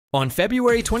On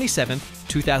February 27,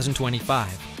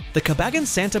 2025, the Cabagan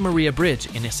Santa Maria Bridge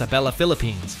in Isabela,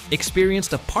 Philippines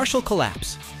experienced a partial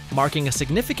collapse, marking a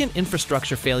significant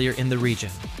infrastructure failure in the region.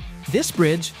 This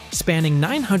bridge, spanning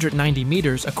 990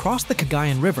 meters across the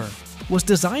Cagayan River, was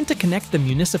designed to connect the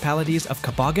municipalities of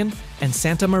Cabagan and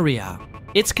Santa Maria.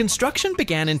 Its construction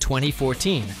began in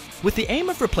 2014, with the aim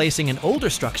of replacing an older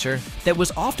structure that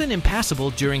was often impassable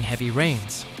during heavy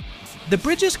rains. The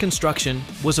bridge's construction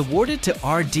was awarded to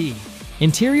RD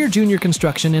Interior Junior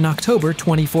Construction in October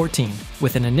 2014,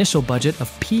 with an initial budget of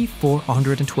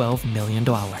 $412 million.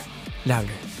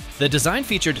 The design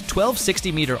featured 12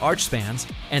 60-meter arch spans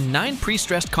and 9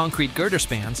 pre-stressed concrete girder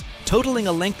spans, totaling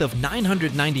a length of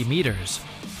 990 meters.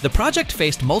 The project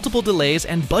faced multiple delays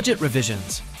and budget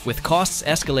revisions, with costs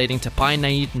escalating to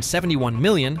 $71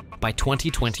 million by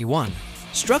 2021.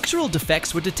 Structural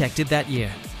defects were detected that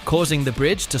year, causing the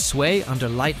bridge to sway under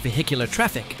light vehicular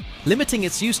traffic, limiting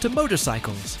its use to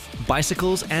motorcycles,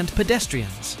 bicycles, and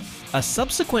pedestrians. A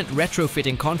subsequent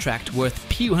retrofitting contract worth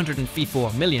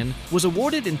 $154 million was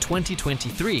awarded in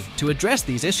 2023 to address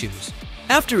these issues.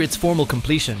 After its formal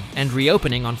completion and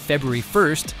reopening on February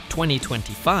 1,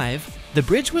 2025, the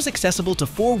bridge was accessible to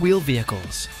 4-wheel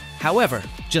vehicles. However,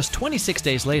 just 26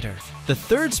 days later, the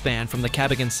third span from the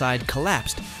Cabagan side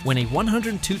collapsed when a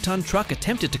 102-ton truck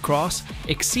attempted to cross,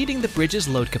 exceeding the bridge's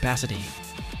load capacity.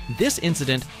 This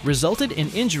incident resulted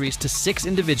in injuries to 6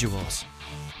 individuals.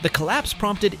 The collapse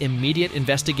prompted immediate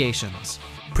investigations.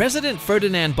 President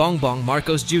Ferdinand Bongbong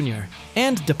Marcos Jr.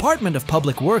 and Department of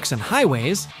Public Works and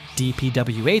Highways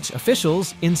 (DPWH)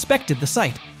 officials inspected the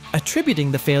site,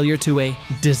 attributing the failure to a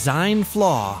design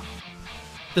flaw.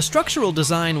 The structural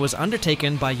design was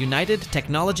undertaken by United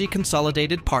Technology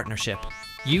Consolidated Partnership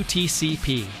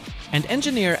 (UTCP) and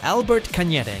engineer Albert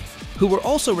Cañete, who were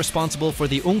also responsible for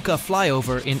the Unca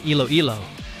flyover in Iloilo,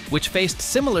 which faced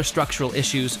similar structural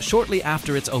issues shortly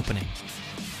after its opening.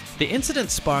 The incident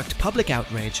sparked public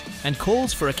outrage and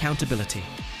calls for accountability.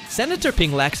 Senator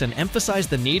Ping Lacson emphasized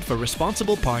the need for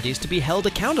responsible parties to be held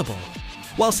accountable,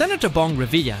 while Senator Bong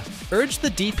Revilla urged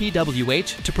the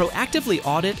DPWH to proactively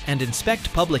audit and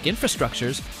inspect public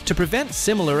infrastructures to prevent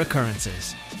similar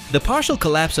occurrences. The partial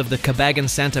collapse of the Cabagan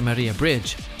Santa Maria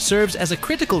Bridge serves as a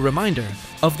critical reminder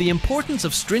of the importance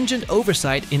of stringent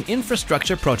oversight in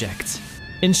infrastructure projects.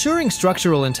 Ensuring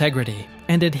structural integrity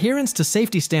and adherence to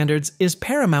safety standards is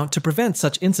paramount to prevent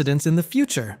such incidents in the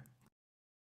future.